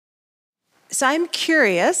So I'm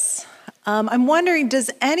curious. I'm wondering,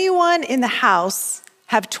 does anyone in the house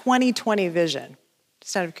have 20/20 vision?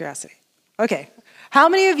 Just out of curiosity. Okay. How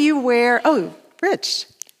many of you Rich,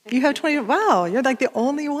 you have 20, wow, you're like the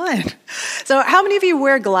only one. So how many of you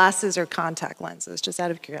wear glasses or contact lenses, just out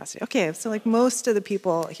of curiosity? Okay, so like most of the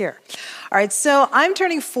people here. All right, so I'm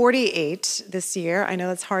turning 48 this year. I know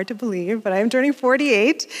that's hard to believe, but I'm turning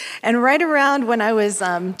 48. And right around when I was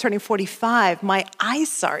turning 45, my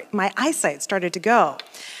eyesight started to go.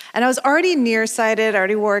 And I was already nearsighted. I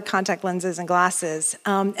already wore contact lenses and glasses.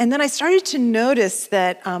 And then I started to notice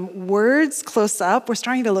that words close up were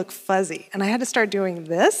starting to look fuzzy. And I had to start doing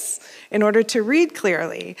this in order to read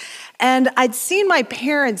clearly. And I'd seen my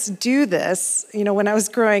parents do this, when I was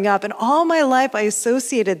growing up. And all my life, I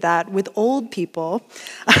associated that with old people.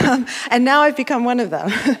 And now I've become one of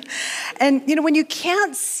them. And, when you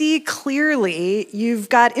can't see clearly, you've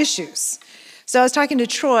got issues. So I was talking to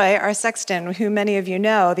Troy, our sexton, who many of you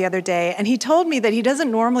know, the other day, and he told me that he doesn't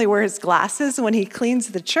normally wear his glasses when he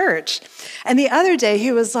cleans the church. And the other day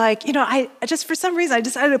he was like, I just, for some reason, I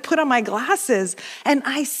decided to put on my glasses and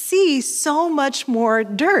I see so much more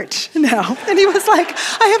dirt now. And he was like,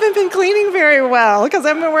 I haven't been cleaning very well because I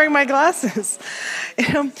haven't been wearing my glasses.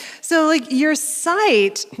 So like your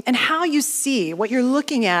sight and how you see, what you're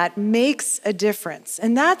looking at makes a difference.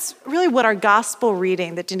 And that's really what our gospel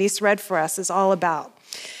reading that Denise read for us is all about.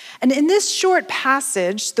 And in this short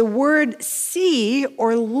passage, the word see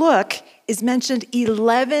or look is mentioned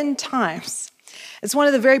 11 times. It's one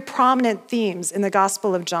of the very prominent themes in the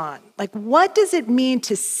Gospel of John. Like, what does it mean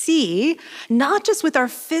to see, not just with our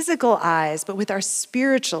physical eyes, but with our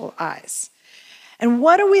spiritual eyes? And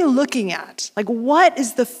what are we looking at? Like, what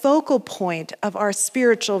is the focal point of our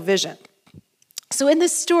spiritual vision? So in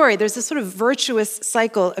this story, there's this sort of virtuous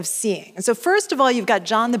cycle of seeing. And so first of all, you've got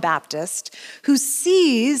John the Baptist, who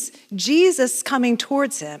sees Jesus coming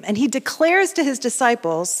towards him, and he declares to his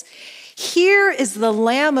disciples, "Here is the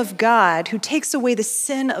Lamb of God who takes away the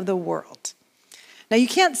sin of the world." Now, you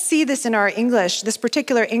can't see this in our English, this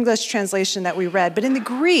particular English translation that we read, but in the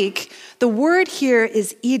Greek, the word here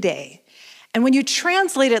is ide. And when you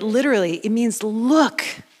translate it literally, it means look,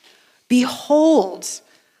 behold.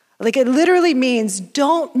 Like it literally means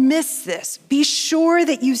don't miss this. Be sure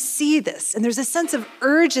that you see this. And there's a sense of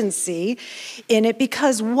urgency in it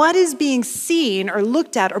because what is being seen or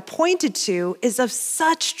looked at or pointed to is of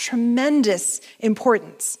such tremendous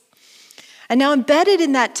importance. And now embedded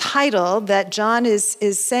in that title that John is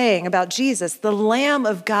saying about Jesus, the Lamb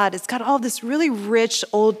of God, it's got all this really rich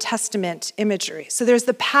Old Testament imagery. So there's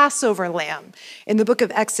the Passover lamb in the book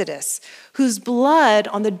of Exodus, whose blood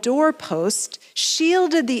on the doorpost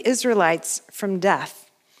shielded the Israelites from death.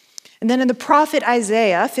 And then in the prophet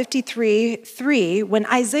Isaiah 53:3, when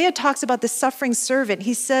Isaiah talks about the suffering servant,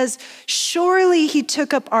 he says, "Surely he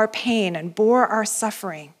took up our pain and bore our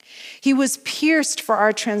suffering. He was pierced for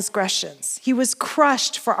our transgressions. He was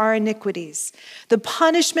crushed for our iniquities. The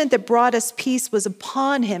punishment that brought us peace was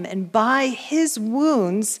upon him, and by his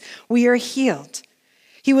wounds we are healed.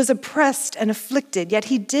 He was oppressed and afflicted, yet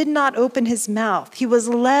he did not open his mouth. He was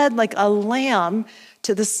led like a lamb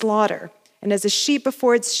to the slaughter, and as a sheep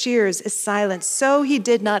before its shears is silent, so he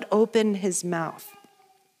did not open his mouth."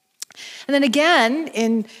 And then again,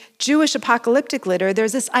 in Jewish apocalyptic literature,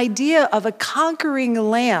 there's this idea of a conquering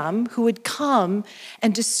lamb who would come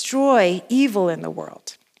and destroy evil in the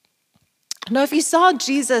world. Now, if you saw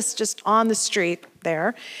Jesus just on the street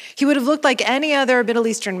there, he would have looked like any other Middle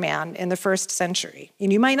Eastern man in the first century.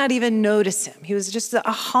 And you might not even notice him. He was just a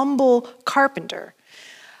humble carpenter.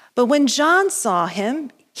 But when John saw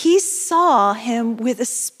him, he saw him with a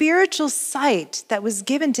spiritual sight that was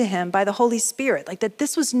given to him by the Holy Spirit, like that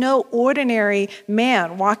this was no ordinary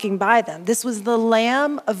man walking by them. This was the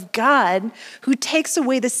Lamb of God who takes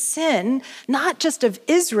away the sin, not just of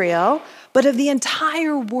Israel, but of the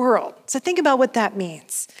entire world. So think about what that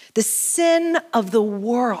means. The sin of the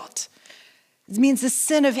world. It means the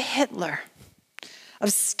sin of Hitler,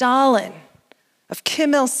 of Stalin, of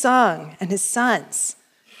Kim Il-sung and his sons.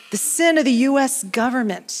 The sin of the U.S.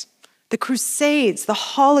 government, the Crusades, the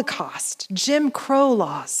Holocaust, Jim Crow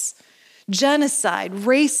laws, genocide,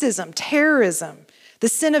 racism, terrorism, the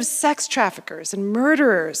sin of sex traffickers and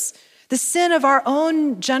murderers, the sin of our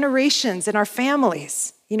own generations and our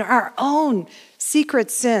families, our own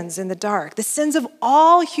secret sins in the dark, the sins of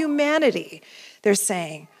all humanity, they're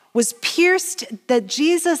saying, was pierced, that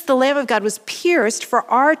Jesus, the Lamb of God, was pierced for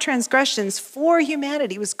our transgressions, for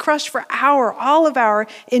humanity. He was crushed for all of our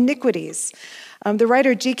iniquities. The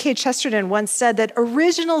writer G.K. Chesterton once said that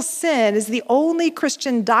original sin is the only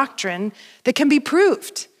Christian doctrine that can be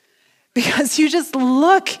proved. Because you just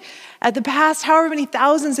look at the past however many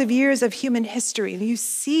thousands of years of human history, and you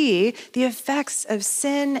see the effects of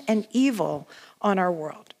sin and evil on our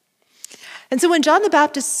world. And so when John the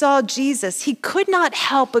Baptist saw Jesus, he could not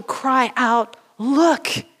help but cry out, "Look,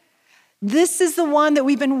 this is the one that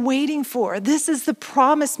we've been waiting for. This is the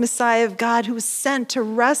promised Messiah of God who was sent to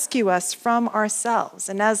rescue us from ourselves."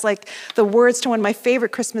 And as like the words to one of my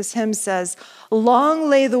favorite Christmas hymns says, "Long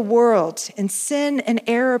lay the world in sin and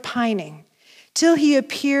error pining, till he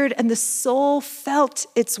appeared and the soul felt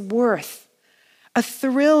its worth. A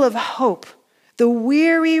thrill of hope, the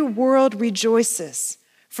weary world rejoices,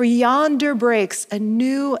 for yonder breaks a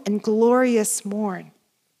new and glorious morn."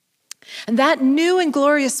 And that new and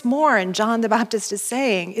glorious morn, John the Baptist is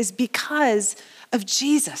saying, is because of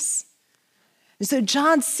Jesus. And so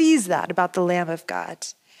John sees that about the Lamb of God.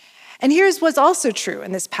 And here's what's also true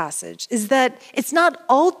in this passage, is that it's not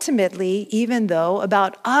ultimately, even though,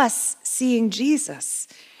 about us seeing Jesus.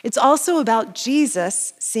 It's also about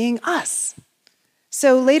Jesus seeing us.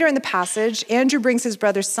 So later in the passage, Andrew brings his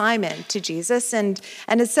brother Simon to Jesus, and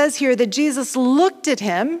it says here that Jesus looked at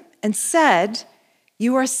him and said,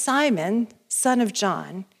 "You are Simon, son of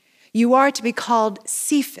John. You are to be called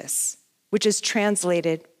Cephas," which is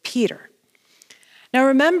translated Peter. Now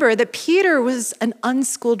remember that Peter was an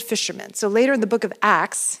unschooled fisherman. So later in the book of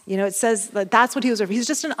Acts, it says that that's what he was. He was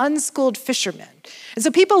just an unschooled fisherman. And so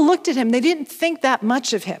people looked at him. They didn't think that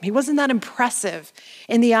much of him. He wasn't that impressive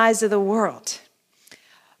in the eyes of the world.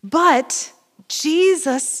 But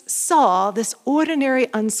Jesus saw this ordinary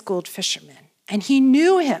unschooled fisherman, and he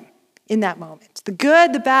knew him in that moment. The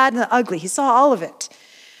good, the bad, and the ugly. He saw all of it.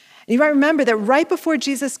 And you might remember that right before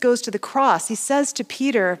Jesus goes to the cross, he says to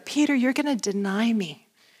Peter, "Peter, you're going to deny me.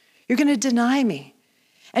 You're going to deny me."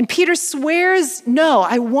 And Peter swears, "No,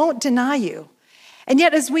 I won't deny you." And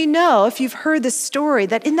yet, as we know, if you've heard this story,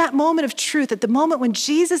 that in that moment of truth, at the moment when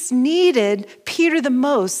Jesus needed Peter the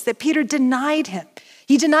most, that Peter denied him.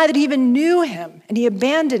 He denied that he even knew him, and he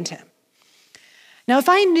abandoned him. Now, if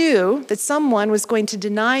I knew that someone was going to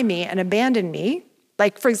deny me and abandon me,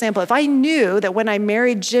 like, for example, if I knew that when I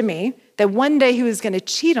married Jimmy, that one day he was going to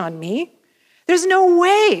cheat on me, there's no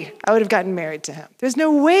way I would have gotten married to him. There's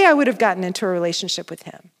no way I would have gotten into a relationship with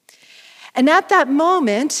him. And at that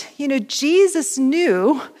moment, Jesus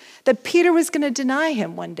knew that Peter was going to deny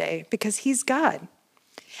him one day because he's God.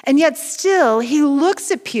 And yet still, he looks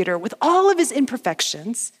at Peter with all of his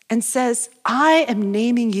imperfections and says, "I am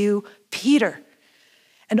naming you Peter.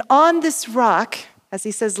 And on this rock," as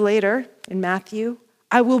he says later in Matthew,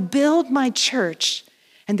 "I will build my church,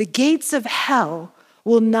 and the gates of hell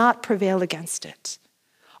will not prevail against it."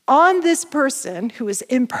 On this person who is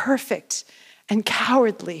imperfect and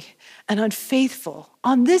cowardly and unfaithful,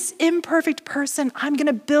 on this imperfect person, I'm going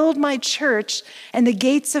to build my church, and the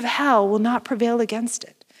gates of hell will not prevail against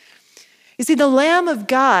it. You see, the Lamb of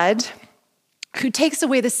God who takes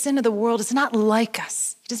away the sin of the world is not like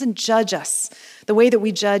us. He doesn't judge us the way that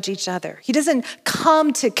we judge each other. He doesn't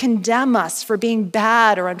come to condemn us for being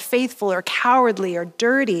bad or unfaithful or cowardly or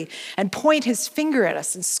dirty and point his finger at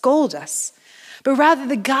us and scold us. But rather,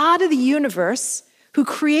 the God of the universe who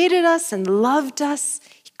created us and loved us,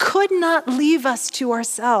 he could not leave us to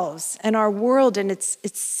ourselves and our world and its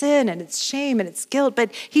sin and its shame and its guilt,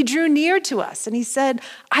 but he drew near to us and he said,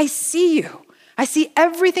 "I see you. I see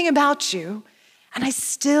everything about you, and I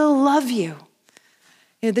still love you."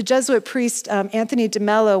 The Jesuit priest Anthony de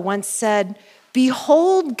Mello once said,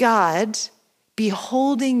 "Behold God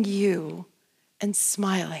beholding you and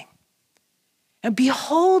smiling." And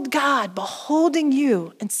behold God beholding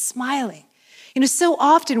you and smiling. So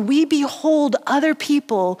often we behold other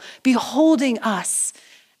people beholding us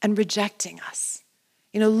and rejecting us.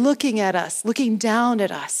 Looking at us, looking down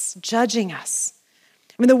at us, judging us.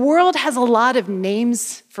 The world has a lot of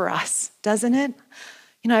names for us, doesn't it?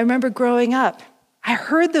 I remember growing up, I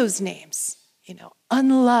heard those names,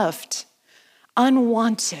 unloved,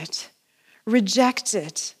 unwanted,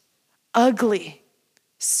 rejected, ugly,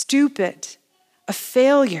 stupid, a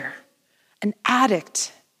failure, an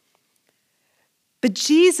addict. But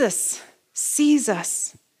Jesus sees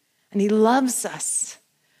us and he loves us.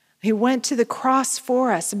 He went to the cross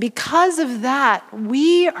for us. And because of that,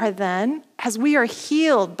 we are then, as we are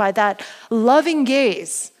healed by that loving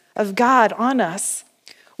gaze of God on us,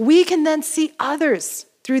 we can then see others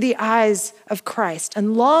through the eyes of Christ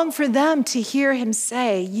and long for them to hear him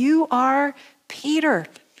say, "You are Peter.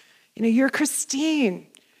 You're Christine.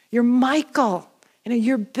 You're Michael.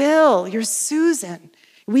 You're Bill. You're Susan."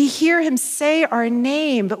 We hear him say our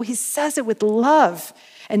name, but he says it with love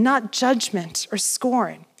and not judgment or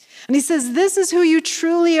scorn. And he says, "This is who you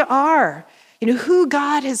truly are. who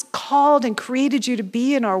God has called and created you to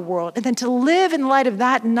be in our world, and then to live in light of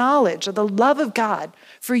that knowledge of the love of God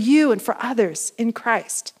for you and for others in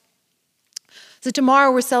Christ. So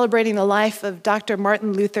tomorrow we're celebrating the life of Dr.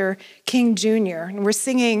 Martin Luther King Jr., and we're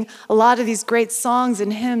singing a lot of these great songs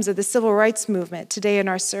and hymns of the civil rights movement today in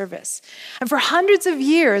our service. And for hundreds of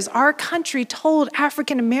years, our country told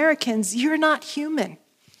African Americans, you're not human.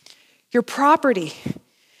 You're property.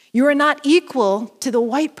 You are not equal to the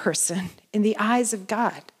white person in the eyes of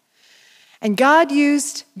God. And God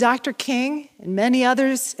used Dr. King and many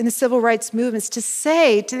others in the civil rights movements to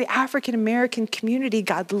say to the African American community,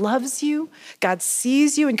 God loves you, God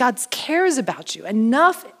sees you, and God cares about you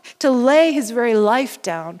enough to lay his very life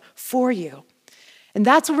down for you. And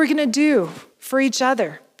that's what we're going to do for each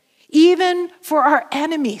other, even for our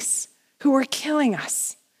enemies who are killing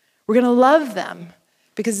us. We're going to love them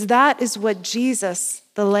because that is what Jesus,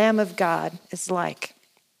 the Lamb of God, is like.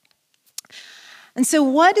 And so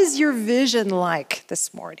what is your vision like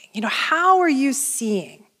this morning? How are you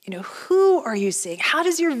seeing? Who are you seeing? How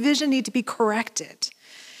does your vision need to be corrected?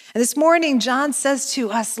 And this morning, John says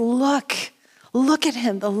to us, look at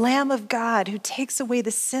him, the Lamb of God who takes away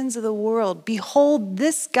the sins of the world. Behold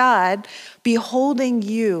this God beholding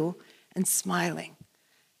you and smiling.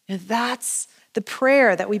 That's the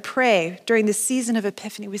prayer that we pray during the season of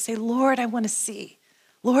Epiphany. We say, Lord, I want to see.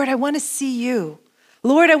 Lord, I want to see you.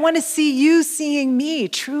 Lord, I want to see you seeing me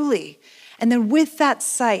truly. And then with that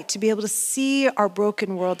sight, to be able to see our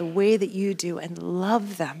broken world the way that you do and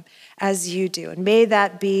love them as you do. And may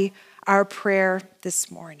that be our prayer this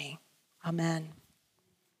morning. Amen.